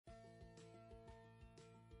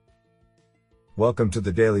Welcome to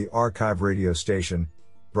the Daily Archive radio station,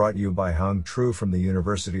 brought you by Hung Tru from the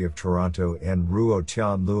University of Toronto and Ruo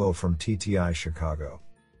Tian Luo from TTI Chicago.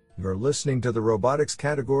 You're listening to the Robotics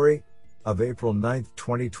category of April 9,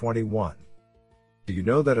 2021. Do you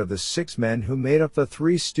know that of the 6 men who made up the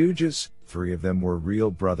Three Stooges, 3 of them were real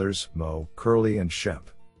brothers, Moe, Curly and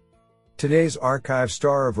Shemp? Today's archive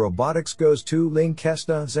star of robotics goes to Ling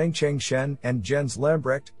Kestner, Zhengcheng Shen, and Jens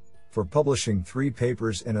Lambrecht for publishing 3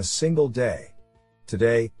 papers in a single day.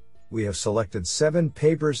 Today, we have selected 7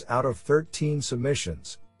 papers out of 13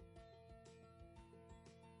 submissions.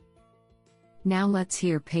 Now let's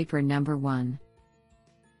hear paper number 1.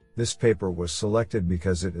 This paper was selected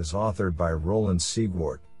because it is authored by Roland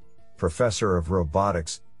Siegwart, Professor of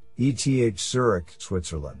Robotics, ETH Zurich,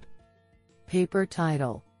 Switzerland. Paper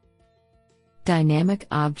title: Dynamic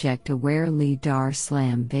Object-Aware LiDAR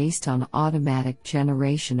SLAM based on automatic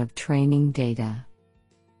generation of training data.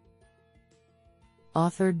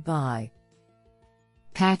 Authored by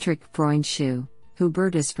Patrick Freundschuh,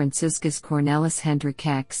 Hubertus Franciscus Cornelis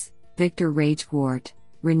Hendricks, Victor Ragewart,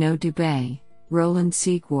 Renaud Dubé, Roland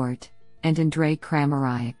Siegwart, and Andrei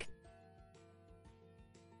Kramariak.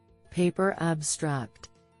 Paper abstract: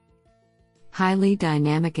 Highly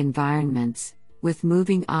dynamic environments, with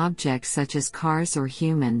moving objects such as cars or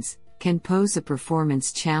humans, can pose a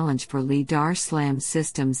performance challenge for LiDAR SLAM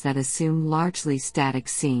systems that assume largely static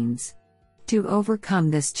scenes. To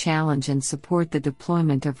overcome this challenge and support the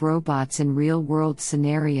deployment of robots in real-world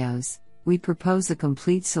scenarios, we propose a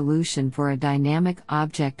complete solution for a dynamic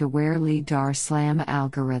object-aware LiDAR SLAM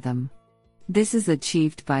algorithm. This is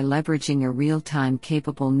achieved by leveraging a real-time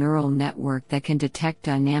capable neural network that can detect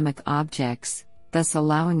dynamic objects, thus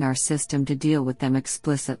allowing our system to deal with them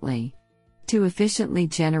explicitly. To efficiently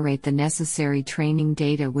generate the necessary training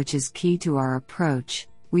data, which is key to our approach,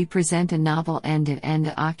 we present a novel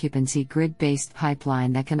end-to-end occupancy grid-based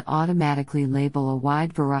pipeline that can automatically label a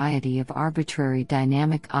wide variety of arbitrary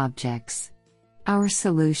dynamic objects. Our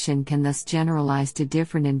solution can thus generalize to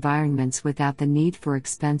different environments without the need for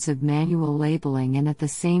expensive manual labeling, and at the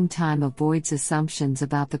same time avoids assumptions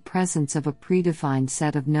about the presence of a predefined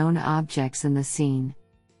set of known objects in the scene.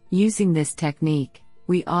 Using this technique,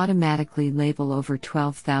 we automatically label over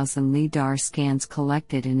 12,000 LiDAR scans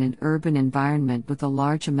collected in an urban environment with a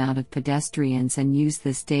large amount of pedestrians and use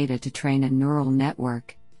this data to train a neural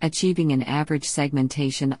network, achieving an average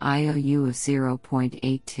segmentation IOU of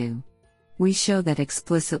 0.82. We show that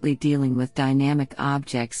explicitly dealing with dynamic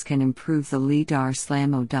objects can improve the LiDAR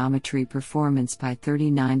SLAM odometry performance by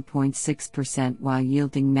 39.6% while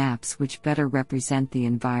yielding maps which better represent the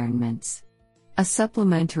environments. A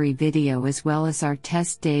supplementary video as well as our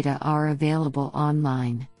test data are available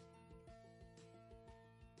online.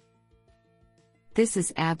 This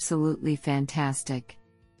is absolutely fantastic.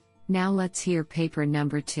 Now let's hear paper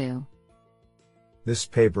number 2. This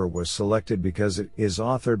paper was selected because it is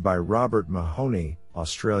authored by Robert Mahoney,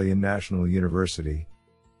 Australian National University.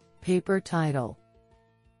 Paper title: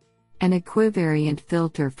 An Equivariant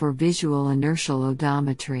Filter for Visual Inertial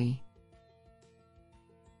Odometry.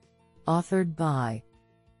 Authored by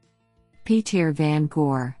Pieter van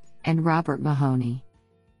Goor and Robert Mahoney.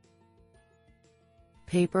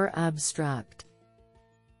 Paper abstract: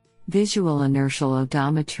 Visual inertial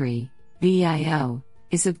odometry, VIO,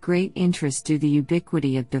 is of great interest due to the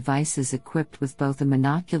ubiquity of devices equipped with both a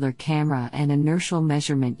monocular camera and inertial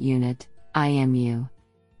measurement unit, IMU.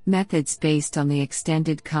 Methods based on the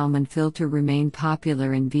extended Kalman filter remain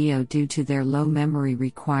popular in VIO due to their low memory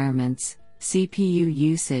requirements, CPU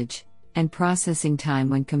usage, and processing time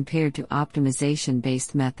when compared to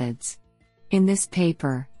optimization-based methods. In this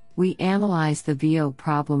paper, we analyze the VIO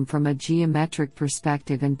problem from a geometric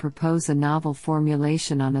perspective and propose a novel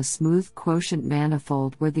formulation on a smooth quotient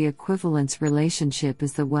manifold where the equivalence relationship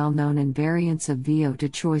is the well-known invariance of VIO to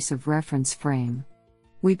choice of reference frame.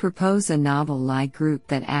 We propose a novel Lie group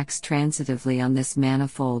that acts transitively on this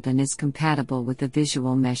manifold and is compatible with the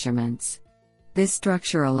visual measurements. This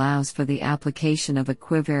structure allows for the application of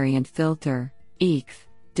equivariant filter, EQF,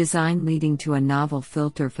 design leading to a novel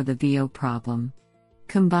filter for the VIO problem.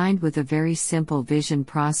 Combined with a very simple vision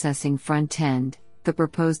processing front end, the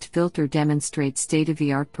proposed filter demonstrates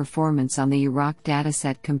state-of-the-art performance on the UROC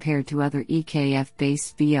dataset compared to other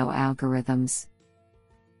EKF-based VIO algorithms.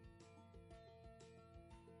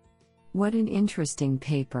 What an interesting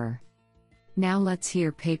paper. Now let's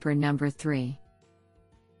hear paper number 3.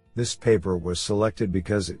 This paper was selected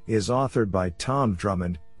because it is authored by Tom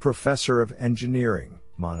Drummond, Professor of Engineering,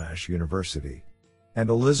 Monash University, and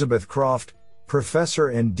Elizabeth Croft, Professor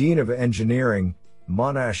and Dean of Engineering,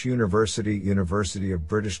 Monash University, University of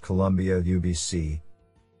British Columbia, UBC.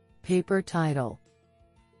 Paper title: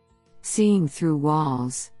 Seeing Through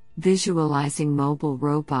Walls, Visualizing Mobile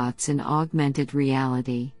Robots in Augmented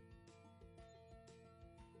Reality.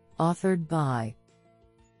 Authored by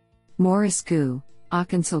Morris Gu,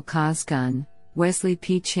 Akinsul Kazgun, Wesley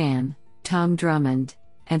P. Chan, Tom Drummond,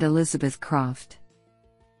 and Elizabeth Croft.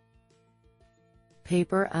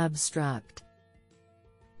 Paper abstract: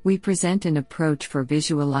 We present an approach for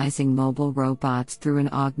visualizing mobile robots through an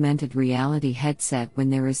augmented reality headset when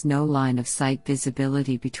there is no line of sight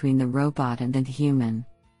visibility between the robot and the human.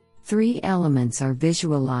 3 elements are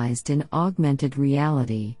visualized in augmented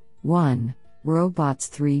reality. 1. Robot's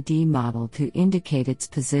 3D model to indicate its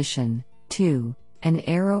position. 2. An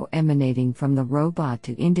arrow emanating from the robot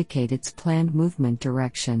to indicate its planned movement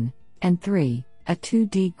direction. And 3. A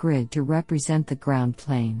 2D grid to represent the ground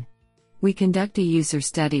plane. We conduct a user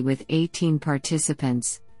study with 18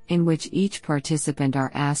 participants, in which each participant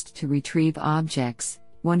are asked to retrieve objects,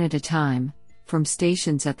 one at a time, from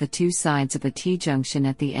stations at the 2 sides of a T-junction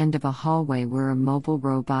at the end of a hallway where a mobile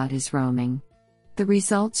robot is roaming. The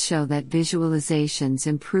results show that visualizations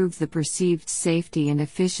improve the perceived safety and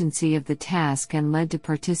efficiency of the task and led to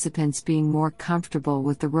participants being more comfortable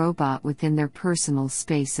with the robot within their personal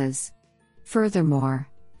spaces. Furthermore,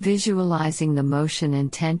 visualizing the motion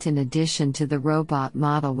intent in addition to the robot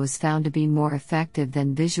model was found to be more effective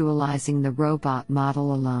than visualizing the robot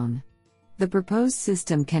model alone. The proposed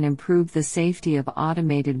system can improve the safety of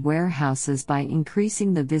automated warehouses by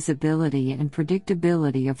increasing the visibility and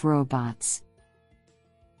predictability of robots.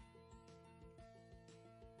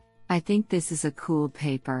 I think this is a cool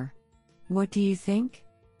paper. What do you think?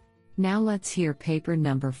 Now let's hear paper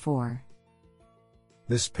number 4.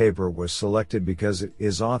 This paper was selected because it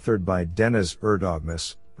is authored by Deniz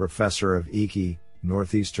Erdogmas, professor of EKI,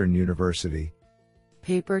 Northeastern University.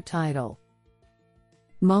 Paper title: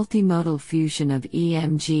 Multimodal Fusion of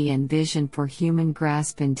EMG and Vision for Human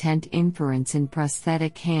Grasp Intent Inference in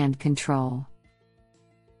Prosthetic Hand Control.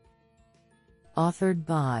 Authored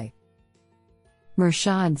by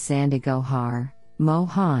Murshad Zandigohar,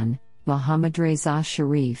 Mohan, Mohammadreza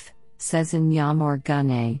Sharif, Sezin Yamor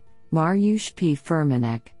Gunay, Mariusz P.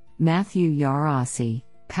 Furmanek, Matthew Yarossi,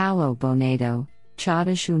 Paolo Bonedo,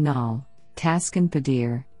 Chadish Unal, Taskin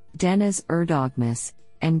Padir, Deniz Erdogmas,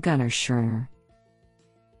 and Gunnar Schurner.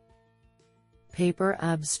 Paper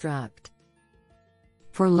abstract: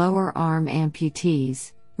 For lower arm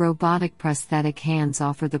amputees, robotic prosthetic hands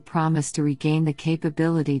offer the promise to regain the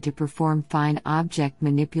capability to perform fine object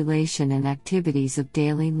manipulation and activities of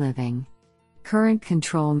daily living. Current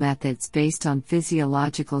control methods based on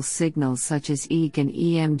physiological signals such as EEG and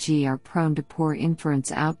EMG are prone to poor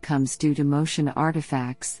inference outcomes due to motion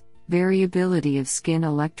artifacts, variability of skin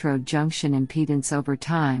electrode junction impedance over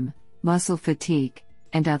time, muscle fatigue,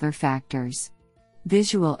 and other factors.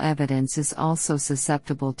 Visual evidence is also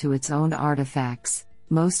susceptible to its own artifacts,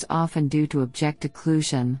 most often due to object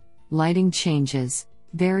occlusion, lighting changes,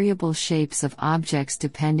 variable shapes of objects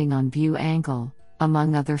depending on view angle,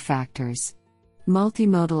 among other factors.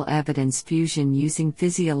 Multimodal evidence fusion using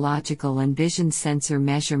physiological and vision sensor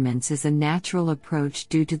measurements is a natural approach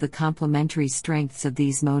due to the complementary strengths of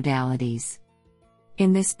these modalities.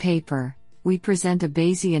 In this paper, we present a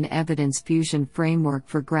Bayesian evidence fusion framework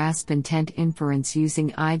for grasp intent inference using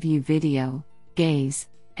iView video, gaze,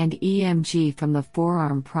 and EMG from the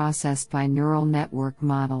forearm processed by neural network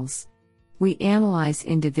models. We analyze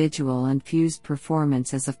individual and fused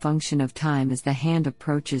performance as a function of time as the hand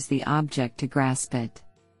approaches the object to grasp it.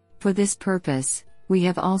 For this purpose, we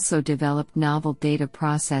have also developed novel data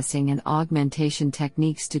processing and augmentation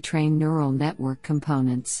techniques to train neural network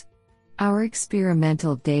components. Our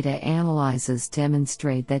experimental data analyses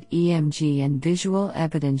demonstrate that EMG and visual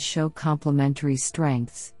evidence show complementary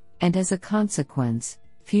strengths, and as a consequence,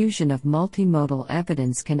 fusion of multimodal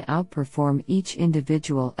evidence can outperform each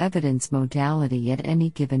individual evidence modality at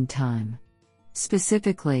any given time.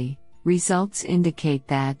 Specifically, results indicate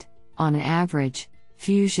that, on average,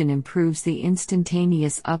 fusion improves the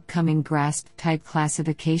instantaneous upcoming grasp type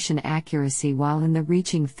classification accuracy while in the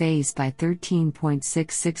reaching phase by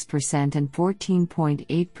 13.66% and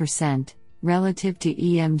 14.8%, relative to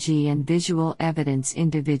EMG and visual evidence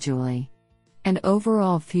individually. An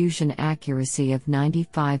overall fusion accuracy of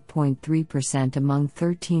 95.3% among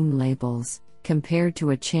 13 labels, compared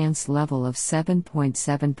to a chance level of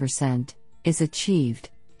 7.7%, is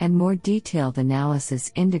achieved, and more detailed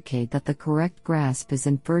analysis indicate that the correct grasp is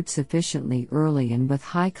inferred sufficiently early and with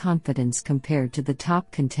high confidence compared to the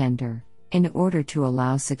top contender, in order to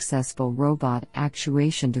allow successful robot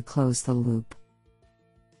actuation to close the loop.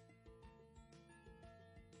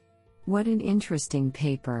 What an interesting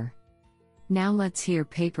paper! Now let's hear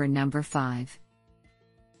paper number 5.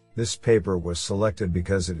 This paper was selected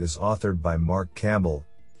because it is authored by Mark Campbell,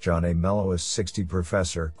 John A. Mellowes 60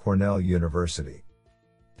 Professor, Cornell University.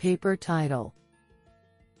 Paper title: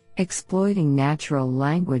 Exploiting Natural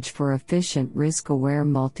Language for Efficient Risk-Aware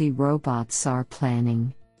Multi-Robot SAR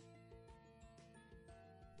Planning.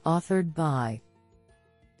 Authored by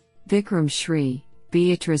Vikram Shri,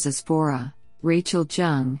 Beatriz Asfora, Rachel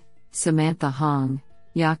Jung, Samantha Hong,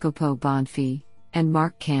 Jacopo Bonfi, and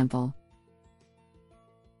Mark Campbell.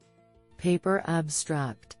 Paper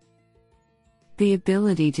abstract: The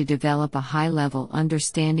ability to develop a high-level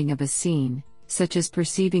understanding of a scene, such as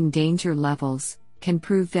perceiving danger levels, can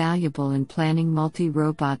prove valuable in planning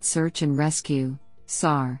multi-robot search and rescue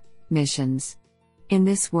 (SAR) missions. In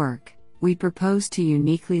this work, we propose to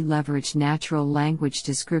uniquely leverage natural language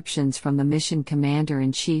descriptions from the mission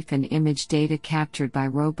commander-in-chief and image data captured by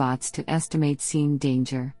robots to estimate scene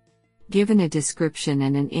danger. Given a description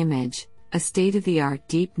and an image, a state-of-the-art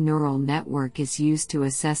deep neural network is used to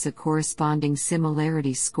assess a corresponding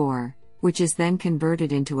similarity score, which is then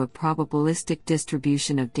converted into a probabilistic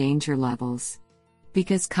distribution of danger levels.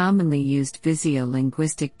 Because commonly used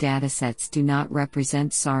visio-linguistic datasets do not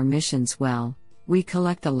represent SAR missions well, we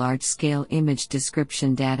collect a large-scale image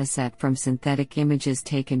description dataset from synthetic images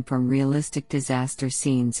taken from realistic disaster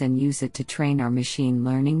scenes and use it to train our machine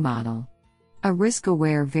learning model. A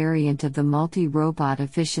risk-aware variant of the multi-robot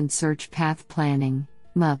efficient search path planning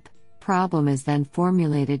 (MUP) problem is then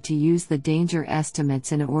formulated to use the danger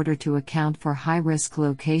estimates in order to account for high-risk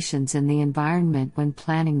locations in the environment when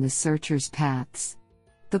planning the searcher's paths.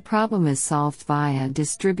 The problem is solved via a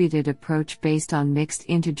distributed approach based on mixed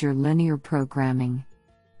integer linear programming.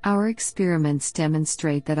 Our experiments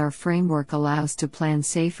demonstrate that our framework allows to plan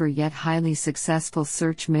safer yet highly successful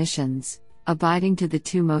search missions, abiding to the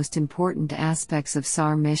two most important aspects of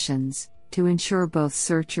SAR missions, to ensure both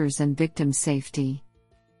searchers and victim safety.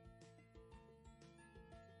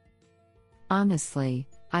 Honestly,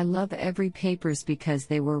 I love every papers because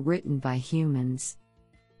they were written by humans.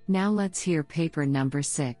 Now let's hear paper number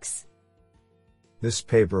 6. This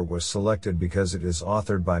paper was selected because it is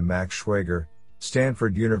authored by Max Schwager,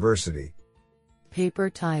 Stanford University. Paper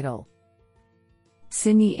title: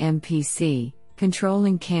 Cine MPC,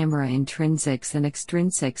 Controlling Camera Intrinsics and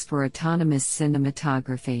Extrinsics for Autonomous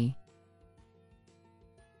Cinematography.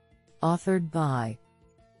 Authored by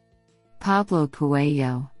Pablo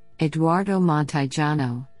Puello, Eduardo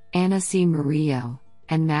Montejano, Ana C. Murillo,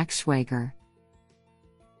 and Max Schwager.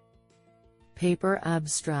 Paper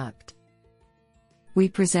abstract: We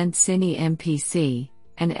present Cine MPC,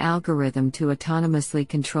 an algorithm to autonomously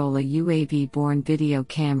control a UAV-borne video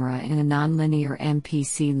camera in a nonlinear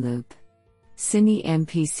MPC loop. Cine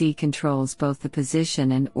MPC controls both the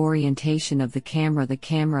position and orientation of the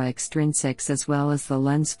camera extrinsics as well as the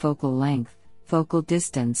lens focal length, focal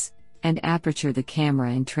distance, and aperture the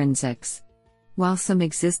camera intrinsics. While some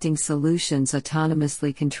existing solutions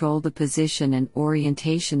autonomously control the position and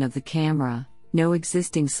orientation of the camera, no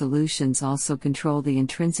existing solutions also control the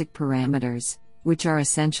intrinsic parameters, which are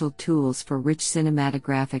essential tools for rich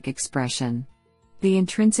cinematographic expression. The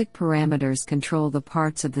intrinsic parameters control the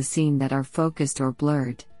parts of the scene that are focused or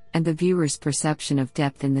blurred, and the viewer's perception of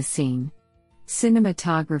depth in the scene.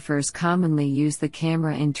 Cinematographers commonly use the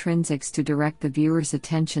camera intrinsics to direct the viewer's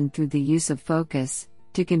attention through the use of focus,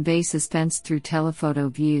 to convey suspense through telephoto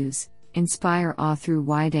views, inspire awe through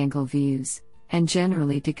wide-angle views, and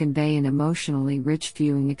generally to convey an emotionally rich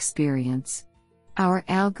viewing experience. Our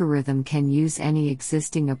algorithm can use any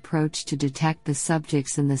existing approach to detect the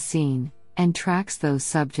subjects in the scene, and tracks those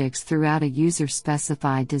subjects throughout a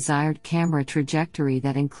user-specified desired camera trajectory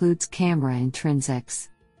that includes camera intrinsics.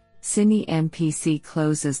 Cine MPC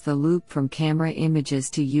closes the loop from camera images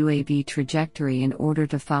to UAV trajectory in order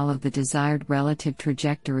to follow the desired relative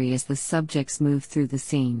trajectory as the subjects move through the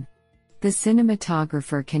scene. The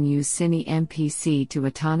cinematographer can use Cine MPC to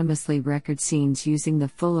autonomously record scenes using the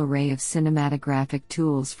full array of cinematographic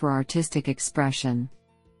tools for artistic expression.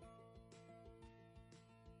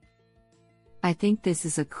 I think this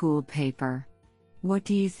is a cool paper. What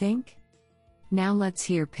do you think? Now let's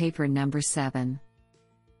hear paper number 7.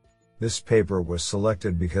 This paper was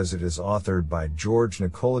selected because it is authored by George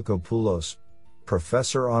Nikolakopoulos,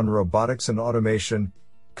 Professor on Robotics and Automation,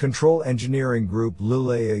 Control Engineering Group,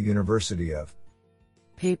 Luleå University of.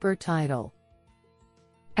 Paper title: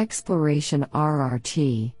 Exploration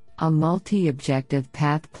RRT, a multi-objective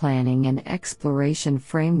path planning and exploration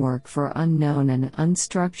framework for unknown and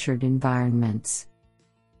unstructured environments.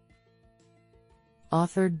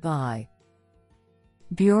 Authored by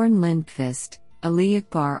Bjorn Lindqvist, Ali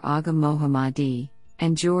Akbar Aga Mohammadi,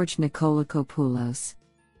 and George Nikolakopoulos.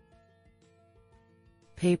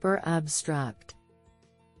 Paper abstract.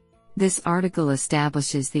 This article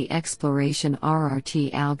establishes the Exploration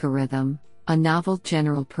RRT algorithm, a novel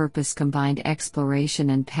general-purpose combined exploration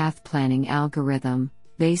and path planning algorithm,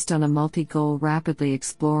 based on a multi-goal rapidly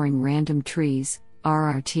exploring random trees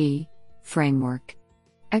 (RRT) framework.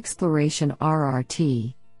 Exploration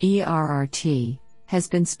RRT (ERRT) has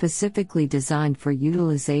been specifically designed for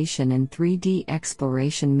utilization in 3D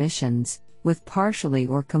exploration missions, with partially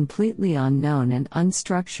or completely unknown and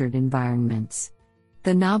unstructured environments.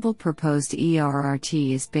 The novel proposed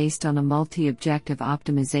ERRT is based on a multi-objective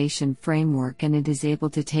optimization framework, and it is able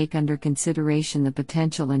to take under consideration the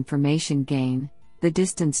potential information gain, the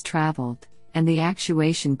distance traveled, and the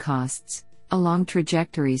actuation costs, along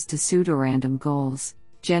trajectories to pseudorandom goals,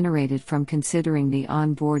 generated from considering the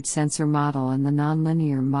onboard sensor model and the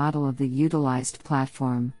nonlinear model of the utilized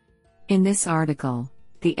platform. In this article,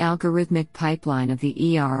 the algorithmic pipeline of the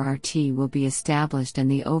ERRT will be established,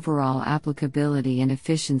 and the overall applicability and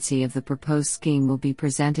efficiency of the proposed scheme will be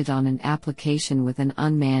presented on an application with an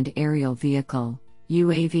unmanned aerial vehicle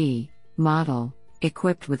 (UAV) model,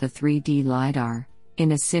 equipped with a 3D LiDAR,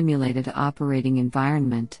 in a simulated operating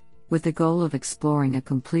environment, with the goal of exploring a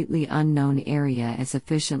completely unknown area as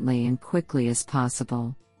efficiently and quickly as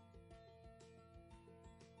possible.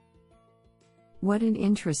 What an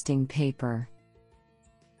interesting paper!